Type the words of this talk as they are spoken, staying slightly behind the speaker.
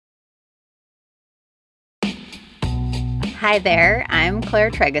Hi there, I'm Claire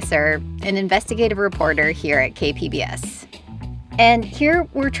Tregesser, an investigative reporter here at KPBS. And here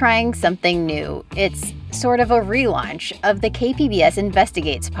we're trying something new. It's sort of a relaunch of the KPBS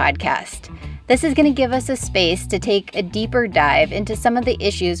Investigates podcast. This is going to give us a space to take a deeper dive into some of the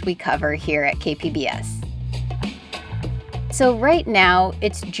issues we cover here at KPBS. So right now,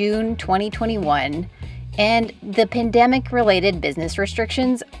 it's June 2021, and the pandemic-related business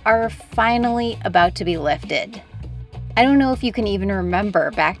restrictions are finally about to be lifted. I don't know if you can even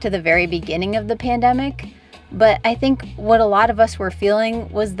remember back to the very beginning of the pandemic, but I think what a lot of us were feeling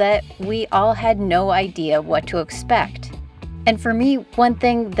was that we all had no idea what to expect. And for me, one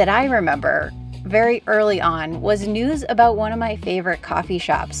thing that I remember very early on was news about one of my favorite coffee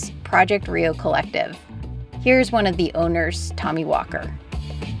shops, Project Rio Collective. Here's one of the owners, Tommy Walker.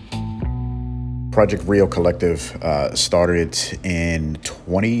 Project Rio Collective started in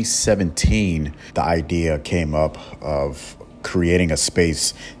 2017. The idea came up of creating a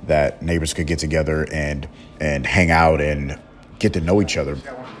space that neighbors could get together and hang out and get to know each other.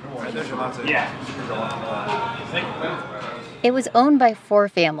 It was owned by 4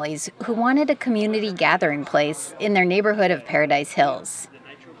 families who wanted a community gathering place in their neighborhood of Paradise Hills.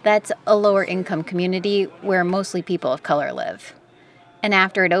 That's a lower income community where mostly people of color live. And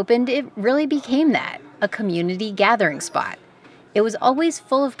after it opened, it really became that, a community gathering spot. It was always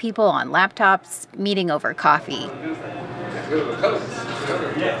full of people on laptops, meeting over coffee.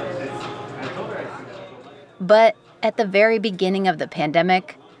 But at the very beginning of the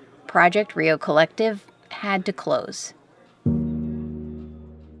pandemic, Project Rio Collective had to close.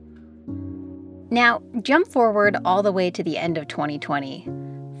 Now, jump forward all the way to the end of 2020.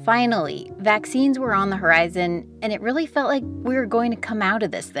 Finally, vaccines were on the horizon, and it really felt like we were going to come out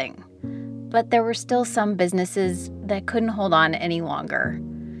of this thing. But there were still some businesses that couldn't hold on any longer.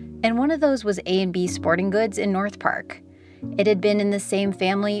 And one of those was A&B Sporting Goods in North Park. It had been in the same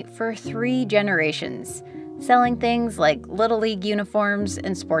family for 3 generations, selling things like Little League uniforms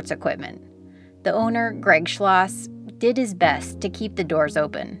and sports equipment. The owner, Greg Schloss, did his best to keep the doors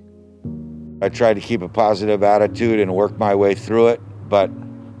open. I tried to keep a positive attitude and work my way through it, but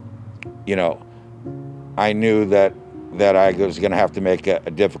I knew that I was going to have to make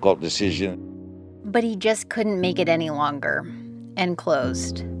a difficult decision. But he just couldn't make it any longer and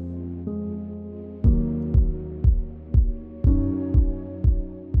closed.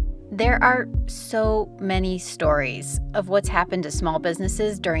 There are so many stories of what's happened to small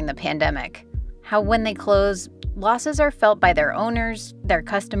businesses during the pandemic. How when they close, losses are felt by their owners, their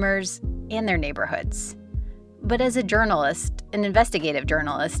customers, and their neighborhoods. But as a journalist, an investigative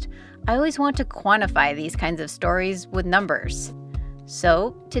journalist, I always want to quantify these kinds of stories with numbers.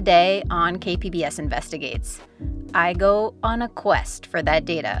 So today on KPBS Investigates, I go on a quest for that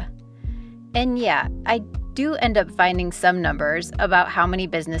data. And yeah, I do end up finding some numbers about how many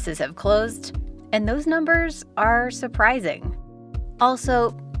businesses have closed, and those numbers are surprising.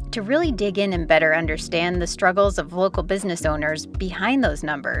 Also, to really dig in and better understand the struggles of local business owners behind those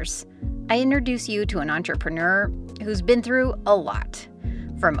numbers, I introduce you to an entrepreneur who's been through a lot.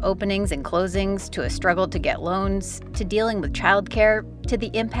 From openings and closings, to a struggle to get loans, to dealing with childcare, to the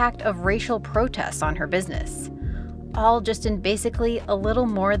impact of racial protests on her business. All just in basically a little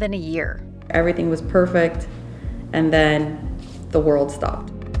more than a year. Everything was perfect, and then the world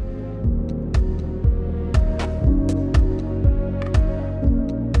stopped.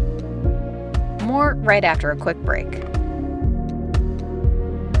 More right after a quick break.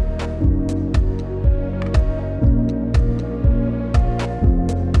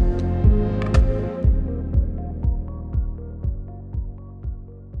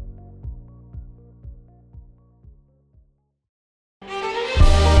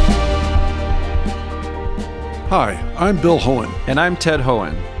 Hi, I'm Bill Hohen. And I'm Ted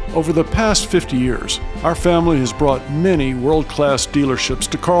Hohen. Over the past 50 years, our family has brought many world-class dealerships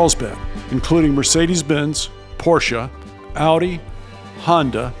to Carlsbad, including Mercedes-Benz, Porsche, Audi,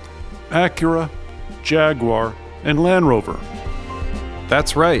 Honda, Acura, Jaguar, and Land Rover.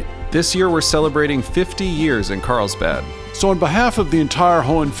 That's right. This year we're celebrating 50 years in Carlsbad. So on behalf of the entire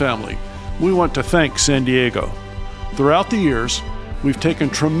Hohen family, we want to thank San Diego. Throughout the years, we've taken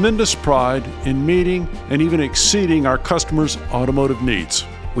tremendous pride in meeting and even exceeding our customers' automotive needs.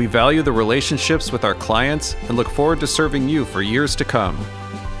 We value the relationships with our clients and look forward to serving you for years to come.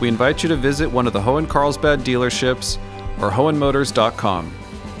 We invite you to visit one of the Hohen Carlsbad dealerships or hohenmotors.com.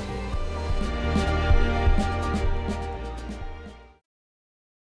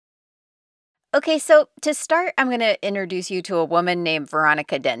 Okay, so to start, I'm going to introduce you to a woman named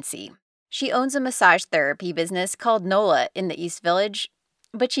Veronica Dency. She owns a massage therapy business called NOLA in the East Village,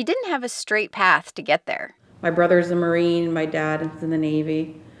 but she didn't have a straight path to get there. My brother's a Marine, my dad is in the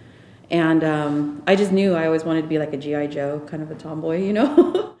Navy. And I just knew I always wanted to be like a G.I. Joe, kind of a tomboy, you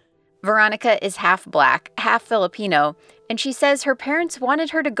know? Veronica is half Black, half Filipino, and she says her parents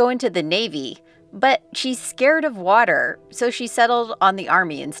wanted her to go into the Navy, but she's scared of water, so she settled on the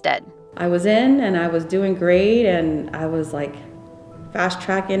Army instead. I was in and I was doing great, and I was like fast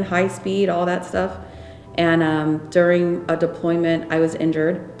tracking, high speed, all that stuff. And during a deployment, I was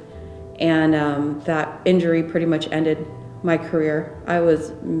injured. And that injury pretty much ended my career. I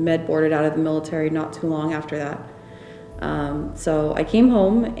was med boarded out of the military not too long after that. So I came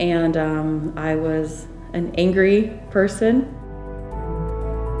home and I was an angry person.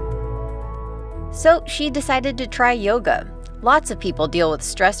 So she decided to try yoga. Lots of people deal with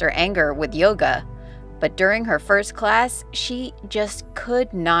stress or anger with yoga, but during her first class, she just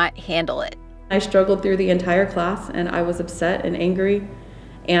could not handle it. I struggled through the entire class and I was upset and angry.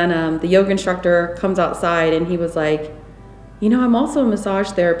 And the yoga instructor comes outside and he was like, you know, I'm also a massage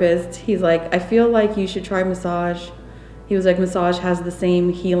therapist. He's like, I feel like you should try massage. He was like, massage has the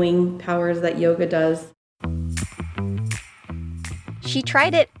same healing powers that yoga does. She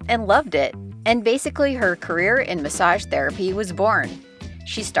tried it and loved it. And basically her career in massage therapy was born.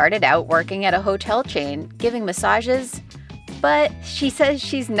 She started out working at a hotel chain, giving massages, but she says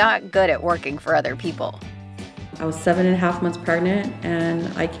she's not good at working for other people. I was 7.5 months pregnant,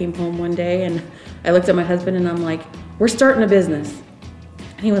 and I came home one day and I looked at my husband and I'm like, we're starting a business.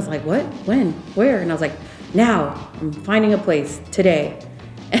 And he was like, what? When? Where? And I was like, now. I'm finding a place today.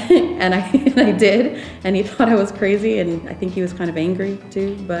 and I did, and he thought I was crazy, and I think he was kind of angry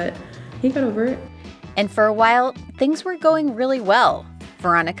too, but he got over it. And for a while, things were going really well.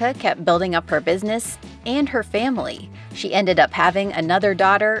 Veronica kept building up her business and her family. She ended up having another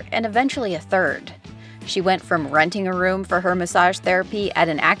daughter and eventually a third. She went from renting a room for her massage therapy at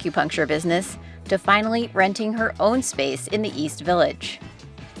an acupuncture business to finally renting her own space in the East Village.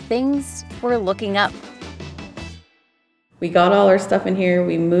 Things were looking up. We got all our stuff in here,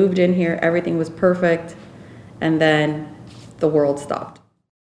 we moved in here, everything was perfect, and then the world stopped.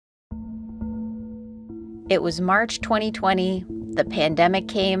 It was March 2020, the pandemic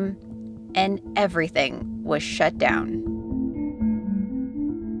came, and everything was shut down.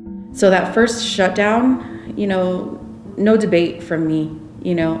 So that first shutdown, you know, no debate from me,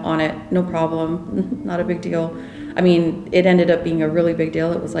 you know, on it, no problem, not a big deal. I mean, it ended up being a really big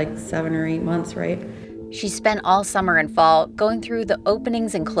deal. It was like 7 or 8 months, right? She spent all summer and fall going through the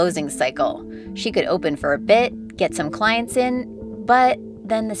openings and closings cycle. She could open for a bit, get some clients in, but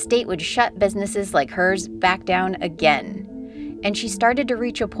then the state would shut businesses like hers back down again. And she started to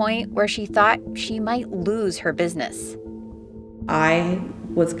reach a point where she thought she might lose her business. I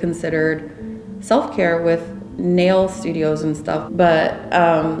was considered self-care with nail studios and stuff, but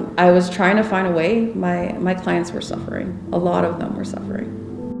I was trying to find a way. My clients were suffering. A lot of them were suffering.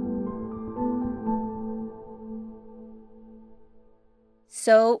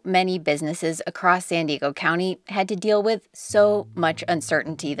 So many businesses across San Diego County had to deal with so much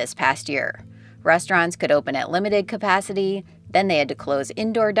uncertainty this past year. Restaurants could open at limited capacity, then they had to close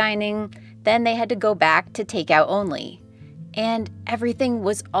indoor dining, then they had to go back to takeout only. And everything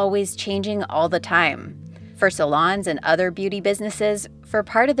was always changing all the time. For salons and other beauty businesses, for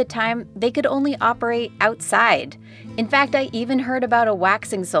part of the time, they could only operate outside. In fact, I even heard about a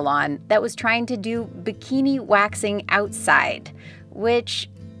waxing salon that was trying to do bikini waxing outside, which,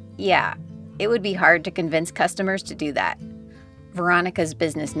 yeah, it would be hard to convince customers to do that. Veronica's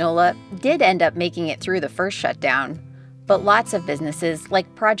business, Nola, did end up making it through the first shutdown, but lots of businesses,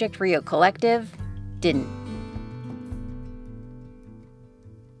 like Project Rio Collective, didn't.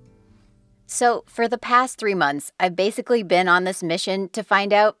 So for the past 3 months, I've basically been on this mission to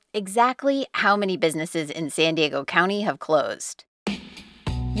find out exactly how many businesses in San Diego County have closed.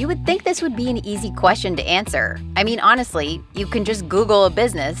 You would think this would be an easy question to answer. I mean, honestly, you can just Google a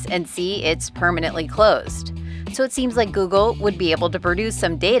business and see it's permanently closed. So it seems like Google would be able to produce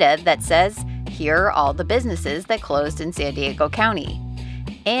some data that says, here are all the businesses that closed in San Diego County.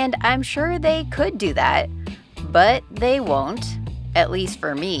 And I'm sure they could do that, but they won't, at least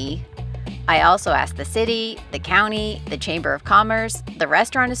for me. I also asked the city, the county, the Chamber of Commerce, the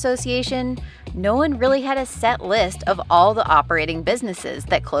Restaurant Association. No one really had a set list of all the operating businesses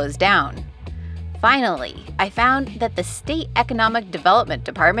that closed down. Finally, I found that the State Economic Development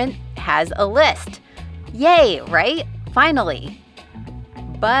Department has a list. Yay, right? Finally.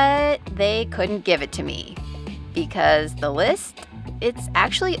 But they couldn't give it to me because the list, it's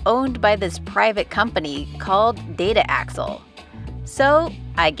actually owned by this private company called DataAxle. So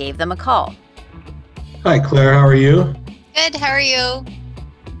I gave them a call. Hi, Claire. How are you? Good. How are you?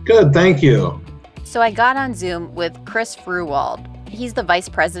 Good, thank you. So I got on Zoom with Chris Fruwald. He's the vice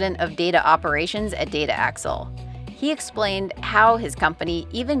president of data operations at DataAxle. He explained how his company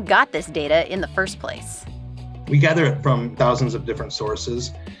even got this data in the first place. We gather it from thousands of different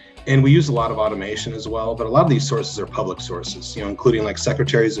sources, and we use a lot of automation as well, but a lot of these sources are public sources, including like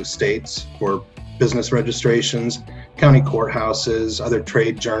secretaries of states for business registrations, county courthouses, other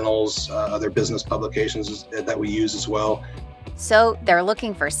trade journals, other business publications that we use as well. So they're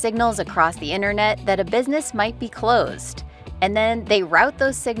looking for signals across the internet that a business might be closed. And then they route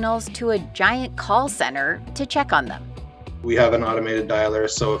those signals to a giant call center to check on them. We have an automated dialer,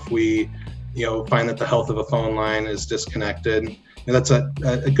 so if we find that the health of a phone line is disconnected, that's a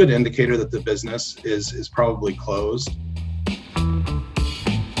good indicator that the business is probably closed.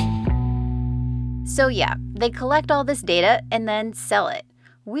 So yeah, they collect all this data and then sell it.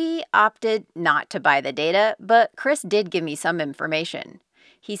 We opted not to buy the data, but Chris did give me some information.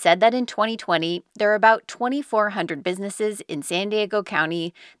 He said that in 2020, there are about 2,400 businesses in San Diego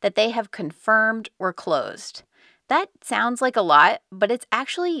County that they have confirmed were closed. That sounds like a lot, but it's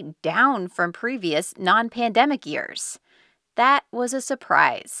actually down from previous non-pandemic years. That was a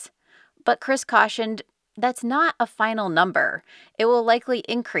surprise. But Chris cautioned that's not a final number. It will likely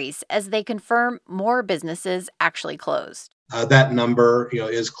increase as they confirm more businesses actually closed. That number,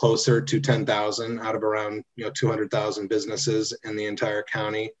 is closer to 10,000 out of around 200,000 businesses in the entire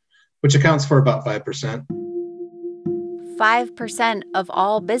county, which accounts for about 5%. 5% of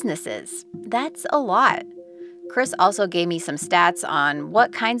all businesses. That's a lot. Chris also gave me some stats on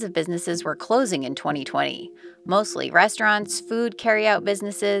what kinds of businesses were closing in 2020. Mostly restaurants, food carryout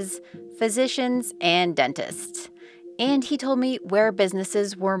businesses, physicians, and dentists. And he told me where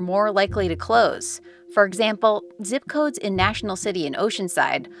businesses were more likely to close. For example, zip codes in National City and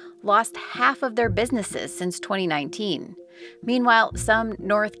Oceanside lost half of their businesses since 2019. Meanwhile, some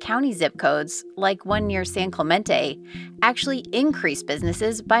North County zip codes, like one near San Clemente, actually increased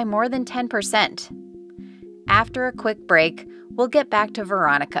businesses by more than 10%. After a quick break, we'll get back to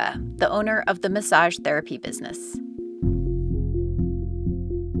Veronica, the owner of the massage therapy business.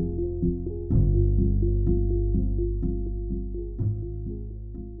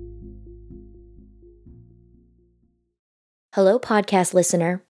 Hello, podcast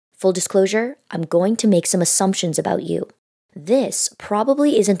listener. Full disclosure, I'm going to make some assumptions about you. This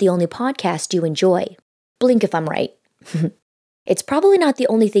probably isn't the only podcast you enjoy. Blink if I'm right. It's probably not the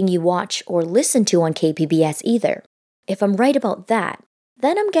only thing you watch or listen to on KPBS either. If I'm right about that,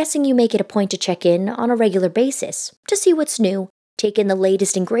 then I'm guessing you make it a point to check in on a regular basis to see what's new, take in the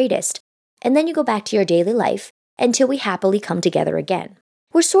latest and greatest, and then you go back to your daily life until we happily come together again.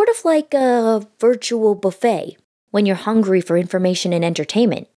 We're sort of like a virtual buffet. When you're hungry for information and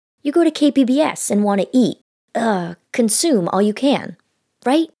entertainment, you go to KPBS and want to eat, consume all you can,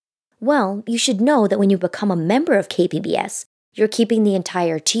 right? Well, you should know that when you become a member of KPBS, you're keeping the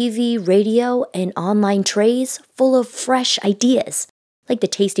entire TV, radio, and online trays full of fresh ideas, like the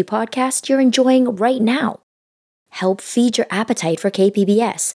tasty podcast you're enjoying right now. Help feed your appetite for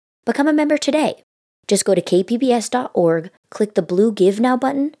KPBS. Become a member today. Just go to kpbs.org, click the blue Give Now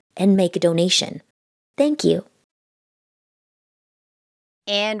button, and make a donation. Thank you.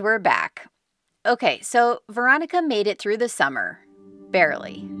 And we're back. Okay, so Veronica made it through the summer.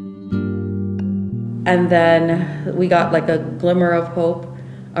 Barely. And then we got like a glimmer of hope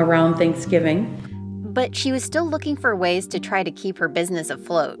around Thanksgiving. But she was still looking for ways to try to keep her business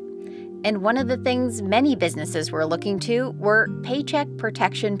afloat. And one of the things many businesses were looking to were Paycheck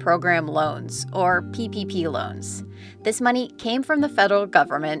Protection Program loans, or PPP loans. This money came from the federal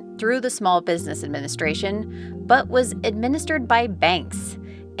government through the Small Business Administration, but was administered by banks.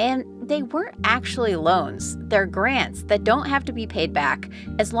 And they weren't actually loans. They're grants that don't have to be paid back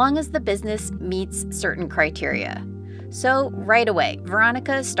as long as the business meets certain criteria. So right away,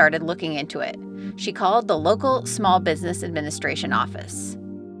 Veronica started looking into it. She called the local Small Business Administration office.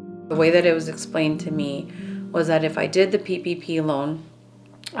 The way that it was explained to me was that if I did the PPP loan,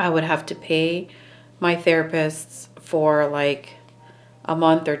 I would have to pay my therapists for like a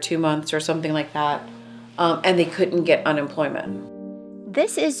month or 2 months or something like that, and they couldn't get unemployment.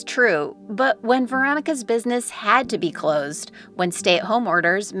 This is true, but when Veronica's business had to be closed, when stay-at-home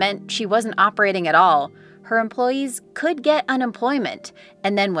orders meant she wasn't operating at all, her employees could get unemployment.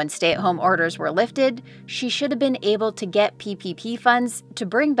 And then when stay-at-home orders were lifted, she should have been able to get PPP funds to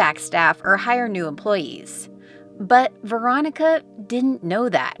bring back staff or hire new employees. But Veronica didn't know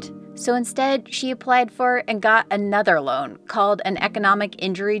that. So instead, she applied for and got another loan called an Economic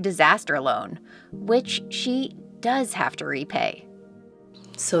Injury Disaster Loan, which she does have to repay.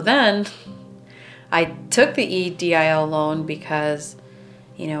 So then I took the EDIL loan because,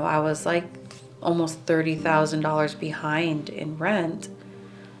 I was like, almost $30,000 behind in rent.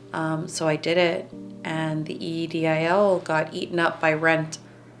 So I did it, and the EIDL got eaten up by rent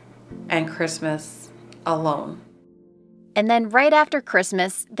and Christmas alone. And then right after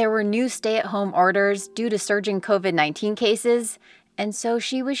Christmas, there were new stay-at-home orders due to surging COVID-19 cases, and so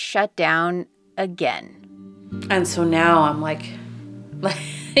she was shut down again. And so now I'm like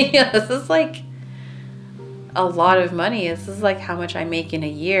yeah, this is like a lot of money. This is like how much I make in a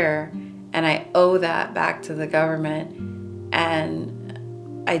year, and I owe that back to the government,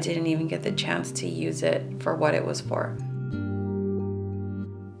 and I didn't even get the chance to use it for what it was for.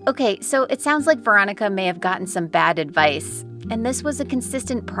 Okay, so it sounds like Veronica may have gotten some bad advice, and this was a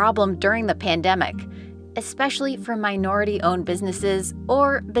consistent problem during the pandemic, especially for minority-owned businesses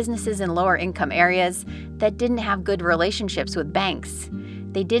or businesses in lower-income areas that didn't have good relationships with banks.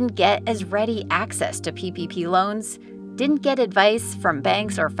 They didn't get as ready access to PPP loans, didn't get advice from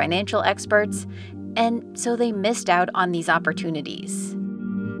banks or financial experts, and so they missed out on these opportunities.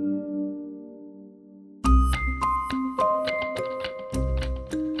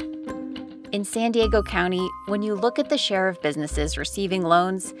 In San Diego County, when you look at the share of businesses receiving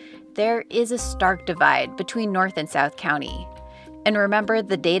loans, there is a stark divide between North and South County. And remember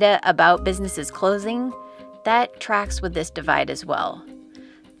the data about businesses closing? That tracks with this divide as well.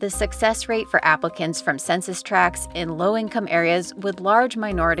 The success rate for applicants from census tracts in low-income areas with large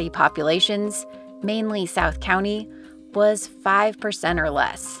minority populations, mainly South County, was 5% or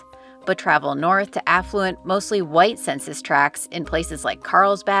less. But travel north to affluent, mostly white census tracts in places like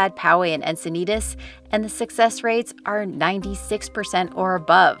Carlsbad, Poway, and Encinitas, and the success rates are 96% or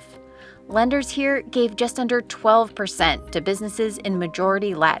above. Lenders here gave just under 12% to businesses in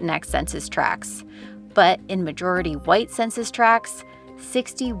majority Latinx census tracts. But in majority white census tracts,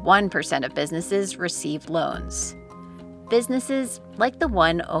 61% of businesses received loans. Businesses like the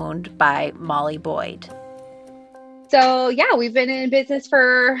one owned by Molly Boyd. So yeah, we've been in business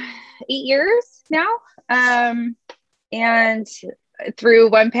for 8 years now, and through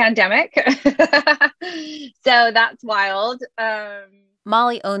one pandemic. So that's wild.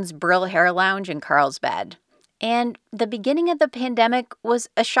 Molly owns Brill Hair Lounge in Carlsbad. And the beginning of the pandemic was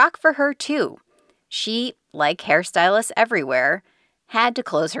a shock for her, too. She, like hairstylists everywhere, had to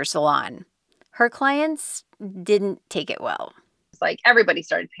close her salon. Her clients didn't take it well. It's like everybody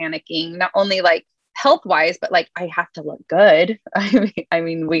started panicking, not only like health-wise, but like I have to look good. I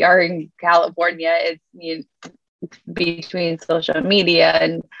mean, we are in California. It's between social media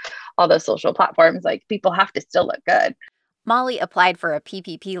and all those social platforms, like people have to still look good. Molly applied for a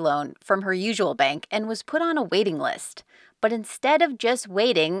PPP loan from her usual bank and was put on a waiting list. But instead of just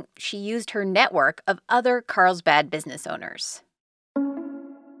waiting, she used her network of other Carlsbad business owners.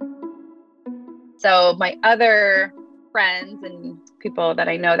 So my other friends and people that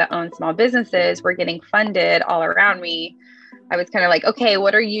I know that own small businesses were getting funded all around me. I was kind of like, okay,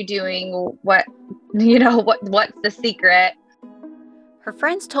 what are you doing? What's the secret? Her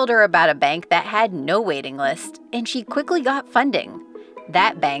friends told her about a bank that had no waiting list, and she quickly got funding.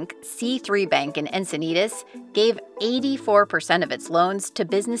 That bank, C3 Bank in Encinitas, gave 84% of its loans to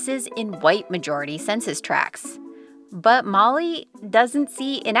businesses in white majority census tracts. But Molly doesn't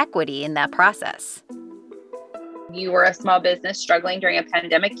see inequity in that process. You were a small business struggling during a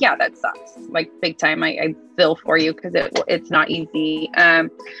pandemic. Yeah, that sucks. Like big time. I feel for you because it's not easy.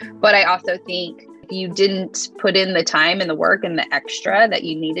 But I also think if you didn't put in the time and the work and the extra that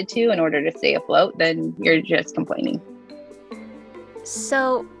you needed to in order to stay afloat, then you're just complaining.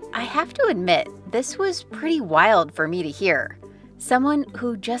 So I have to admit, this was pretty wild for me to hear. Someone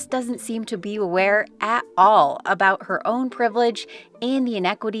who just doesn't seem to be aware at all about her own privilege and the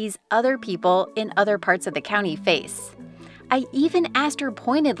inequities other people in other parts of the county face. I even asked her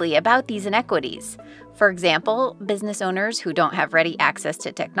pointedly about these inequities. For example, business owners who don't have ready access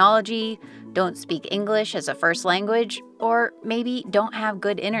to technology, don't speak English as a first language, or maybe don't have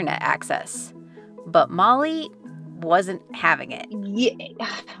good internet access. But Molly wasn't having it. Yeah.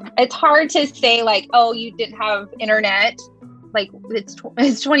 It's hard to say like, oh, you didn't have internet. Like it's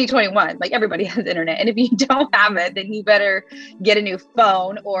 2021, like everybody has internet. And if you don't have it, then you better get a new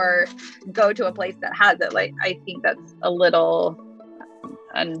phone or go to a place that has it. Like, I think that's a little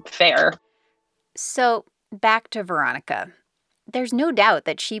unfair. So back to Veronica. There's no doubt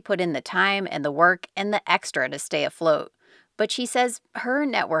that she put in the time and the work and the extra to stay afloat. But she says her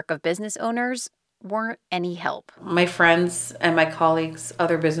network of business owners weren't any help. My friends and my colleagues,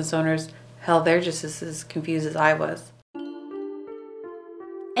 other business owners, hell, they're just as confused as I was.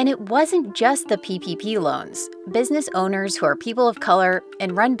 And it wasn't just the PPP loans. Business owners who are people of color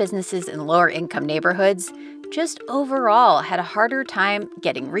and run businesses in lower income neighborhoods just overall had a harder time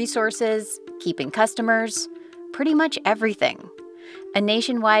getting resources, keeping customers, pretty much everything. A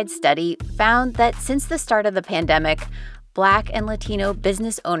nationwide study found that since the start of the pandemic, Black and Latino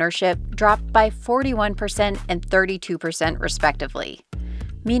business ownership dropped by 41% and 32% respectively.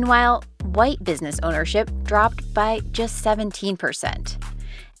 Meanwhile, white business ownership dropped by just 17%.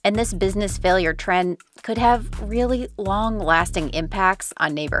 And this business failure trend could have really long-lasting impacts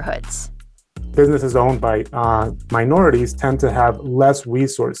on neighborhoods. Businesses owned by minorities tend to have less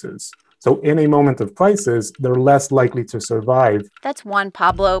resources. So in a moment of crisis, they're less likely to survive. That's Juan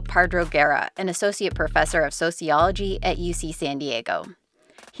Pablo Pardo-Guerra, an associate professor of sociology at UC San Diego.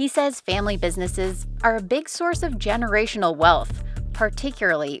 He says family businesses are a big source of generational wealth,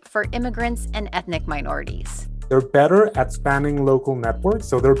 particularly for immigrants and ethnic minorities. They're better at spanning local networks,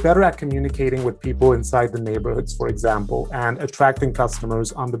 so they're better at communicating with people inside the neighborhoods, for example, and attracting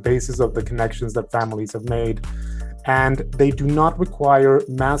customers on the basis of the connections that families have made. And they do not require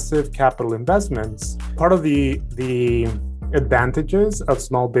massive capital investments. Part of the advantages of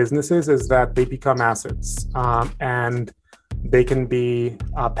small businesses is that they become assets, and they can be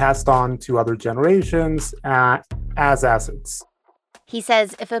passed on to other generations as assets. He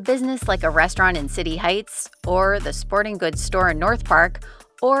says if a business like a restaurant in City Heights, or the sporting goods store in North Park,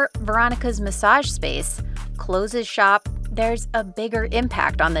 or Veronica's massage space closes shop, there's a bigger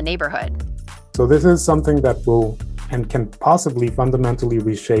impact on the neighborhood. So this is something that will and can possibly fundamentally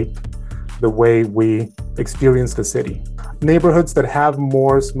reshape the way we experience the city. Neighborhoods that have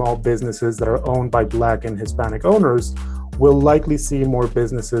more small businesses that are owned by Black and Hispanic owners will likely see more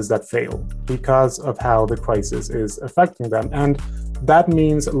businesses that fail because of how the crisis is affecting them. And that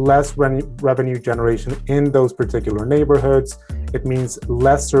means less revenue generation in those particular neighborhoods. It means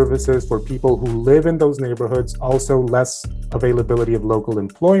less services for people who live in those neighborhoods, also less availability of local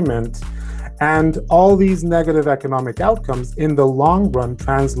employment. And all these negative economic outcomes in the long run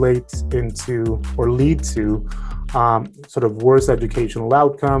translate into or lead to sort of worse educational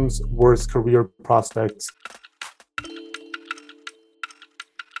outcomes, worse career prospects.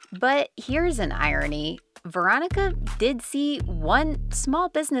 But here's an irony. Veronica did see one small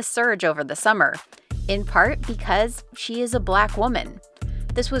business surge over the summer, in part because she is a Black woman.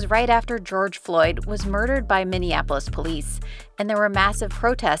 This was right after George Floyd was murdered by Minneapolis police, and there were massive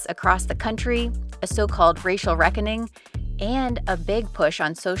protests across the country, a so-called racial reckoning, and a big push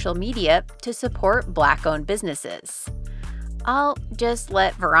on social media to support Black-owned businesses. I'll just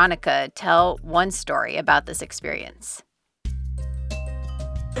let Veronica tell one story about this experience.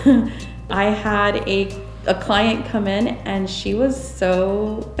 I had a client come in, and she was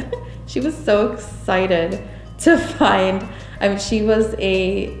so excited to find. She was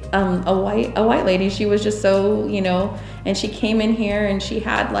a white lady. She was just so, and she came in here and she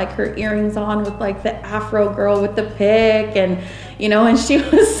had like her earrings on with like the Afro girl with the pick, and and she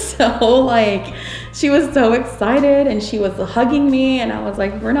was so excited, and she was hugging me, and I was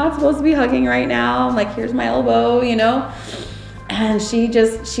like, we're not supposed to be hugging right now. I'm like, here's my elbow, And she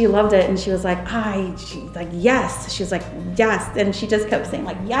loved it, and she was like, she's like, yes. She was like, yes, and she just kept saying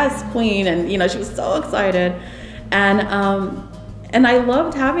like, yes, queen, and she was so excited, and I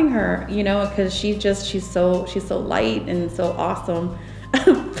loved having her, because she's so light and so awesome,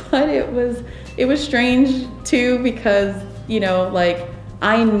 but it was strange too, because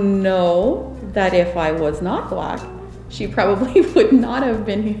I know that if I was not Black, she probably would not have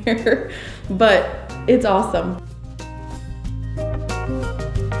been here, but it's awesome.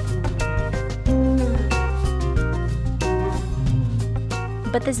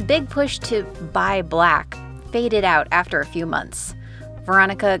 But this big push to buy Black faded out after a few months.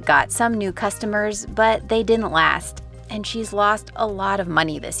 Veronica got some new customers, but they didn't last, and she's lost a lot of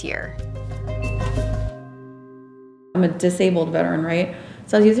money this year. I'm a disabled veteran, right?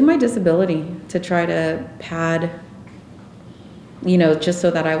 So I was using my disability to try to pad, just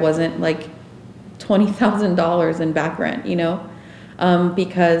so that I wasn't like $20,000 in back rent,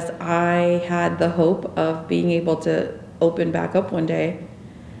 because I had the hope of being able to open back up one day.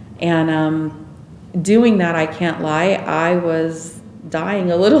 And doing that, I can't lie, I was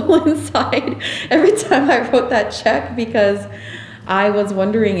dying a little inside every time I wrote that check, because I was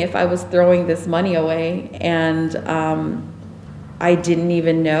wondering if I was throwing this money away, and I didn't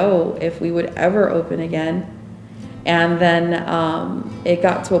even know if we would ever open again. And then it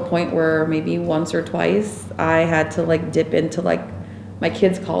got to a point where maybe once or twice I had to like dip into like my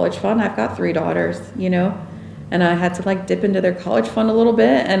kids' college fund. I've got 3 daughters, and I had to like dip into their college fund a little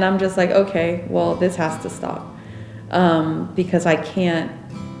bit, and I'm just like, okay, well, this has to stop, because I can't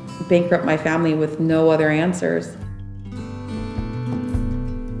bankrupt my family with no other answers.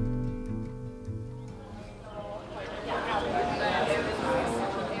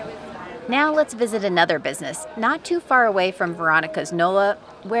 Now let's visit another business, not too far away from Veronica's NOLA,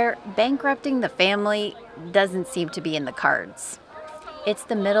 where bankrupting the family doesn't seem to be in the cards. It's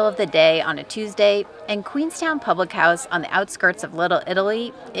the middle of the day on a Tuesday, and Queenstown Public House on the outskirts of Little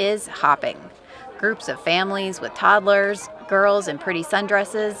Italy is hopping. Groups of families with toddlers, girls in pretty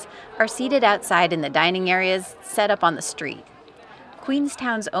sundresses are seated outside in the dining areas set up on the street.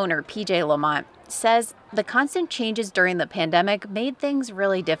 Queenstown's owner, PJ Lamont, says the constant changes during the pandemic made things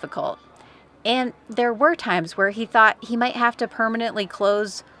really difficult. And there were times where he thought he might have to permanently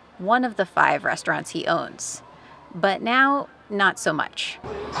close one of the 5 restaurants he owns. But now, not so much.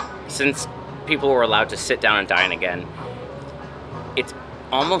 Since people were allowed to sit down and dine again, it's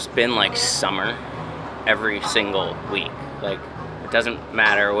almost been like summer every single week. Like, it doesn't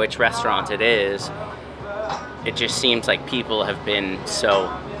matter which restaurant it is. It just seems like people have been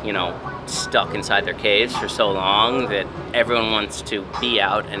so, stuck inside their caves for so long that everyone wants to be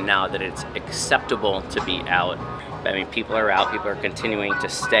out, and now that it's acceptable to be out, I mean, people are out, people are continuing to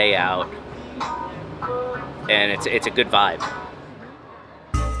stay out, and it's a good vibe.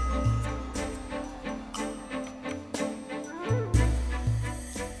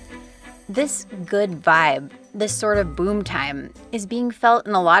 This good vibe, this sort of boom time, is being felt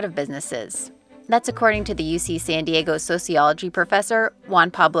in a lot of businesses. That's according to the UC San Diego sociology professor, Juan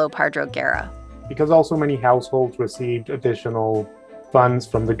Pablo Pardo Guerra. Because also many households received additional funds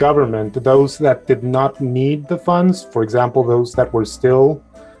from the government, those that did not need the funds, for example, those that were still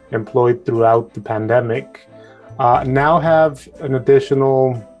employed throughout the pandemic, now have an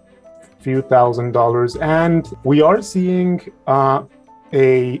additional few $1,000s. And we are seeing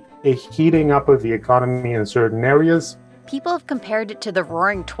a heating up of the economy in certain areas. People have compared it to the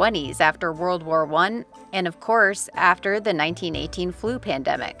Roaring '20s after World War I, and of course, after the 1918 flu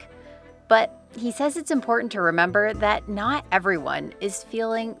pandemic. But he says it's important to remember that not everyone is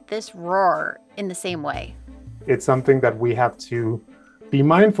feeling this roar in the same way. It's something that we have to be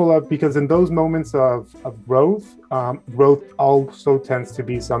mindful of, because in those moments of growth, growth also tends to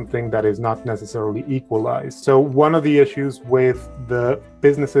be something that is not necessarily equalized. So one of the issues with the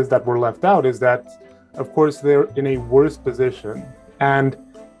businesses that were left out is that, of course, they're in a worse position, and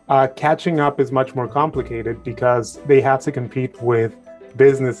catching up is much more complicated because they have to compete with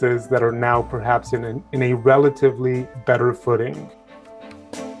businesses that are now perhaps in a relatively better footing.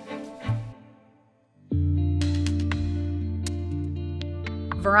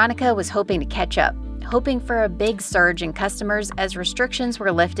 Veronica was hoping to catch up, hoping for a big surge in customers as restrictions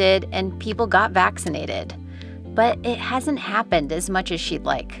were lifted and people got vaccinated. But it hasn't happened as much as she'd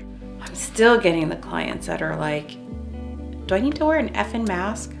like. I'm still getting the clients that are like, do I need to wear an effing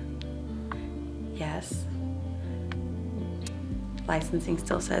mask? Yes. Licensing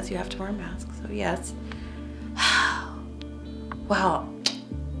still says you have to wear a mask, so yes. Well,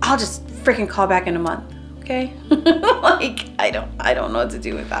 I'll just freaking call back in a month, okay? Like, I don't know what to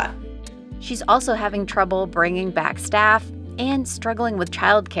do with that. She's also having trouble bringing back staff and struggling with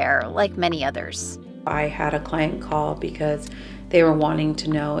childcare like many others. I had a client call because they were wanting to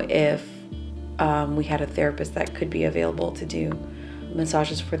know if we had a therapist that could be available to do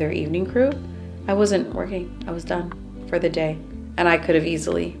massages for their evening crew. I wasn't working. I was done for the day. And I could have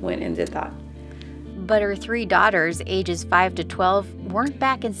easily went and did that. But her 3 daughters, ages 5 to 12, weren't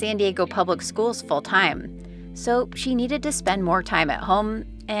back in San Diego public schools full time. So she needed to spend more time at home,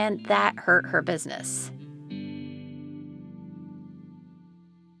 and that hurt her business.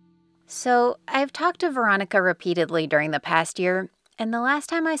 So I've talked to Veronica repeatedly during the past year, and the last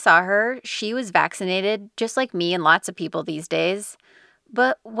time I saw her, she was vaccinated, just like me and lots of people these days.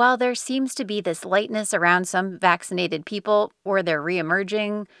 But while there seems to be this lightness around some vaccinated people, or they're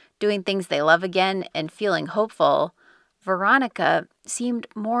reemerging, doing things they love again, and feeling hopeful, Veronica seemed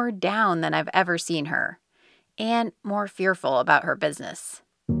more down than I've ever seen her, and more fearful about her business.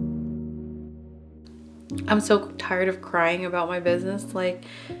 I'm so tired of crying about my business. Like,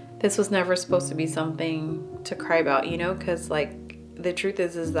 this was never supposed to be something to cry about, because like the truth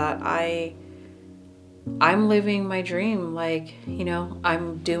is that I'm living my dream. Like,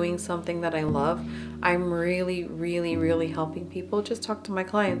 I'm doing something that I love. I'm really, really, really helping people. Just talk to my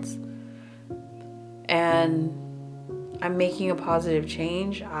clients. And I'm making a positive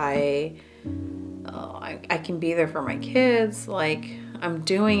change. I can be there for my kids. Like, I'm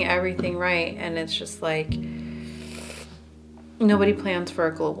doing everything right. And it's just like, nobody plans for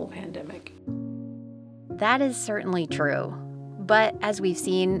a global pandemic. That is certainly true. But as we've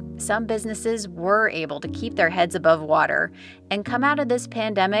seen, some businesses were able to keep their heads above water and come out of this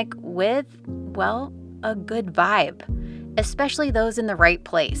pandemic with, well, a good vibe, especially those in the right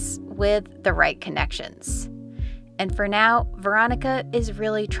place with the right connections. And for now, Veronica is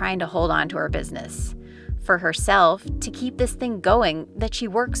really trying to hold on to her business. For herself, to keep this thing going that she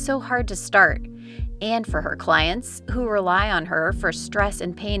worked so hard to start. And for her clients, who rely on her for stress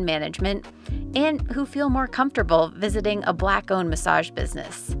and pain management, and who feel more comfortable visiting a Black-owned massage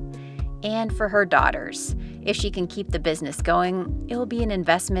business. And for her daughters. If she can keep the business going, it will be an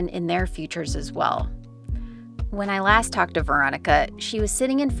investment in their futures as well. When I last talked to Veronica, she was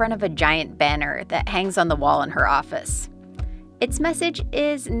sitting in front of a giant banner that hangs on the wall in her office. Its message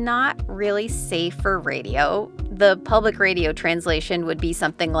is not really safe for radio. The public radio translation would be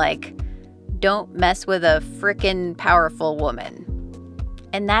something like, "Don't mess with a frickin' powerful woman."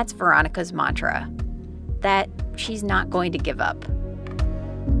 And that's Veronica's mantra, that she's not going to give up.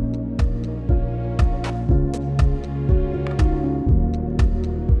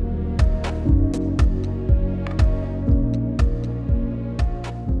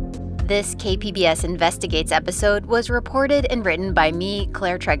 This KPBS Investigates episode was reported and written by me,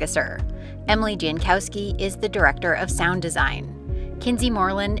 Claire Trageser. Emily Jankowski is the director of sound design. Kinsey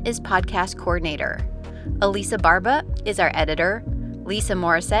Moreland is podcast coordinator. Elisa Barba is our editor. Lisa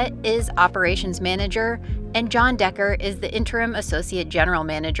Morissette is operations manager. And John Decker is the interim associate general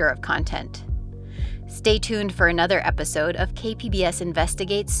manager of content. Stay tuned for another episode of KPBS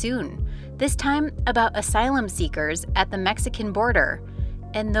Investigates soon, this time about asylum seekers at the Mexican border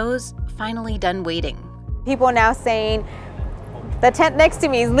and those finally done waiting. People now saying, the tent next to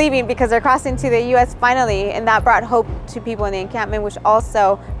me is leaving because they're crossing to the U.S. finally, and that brought hope to people in the encampment, which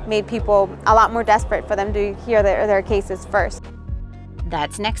also made people a lot more desperate for them to hear their cases first.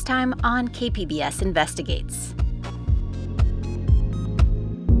 That's next time on KPBS Investigates.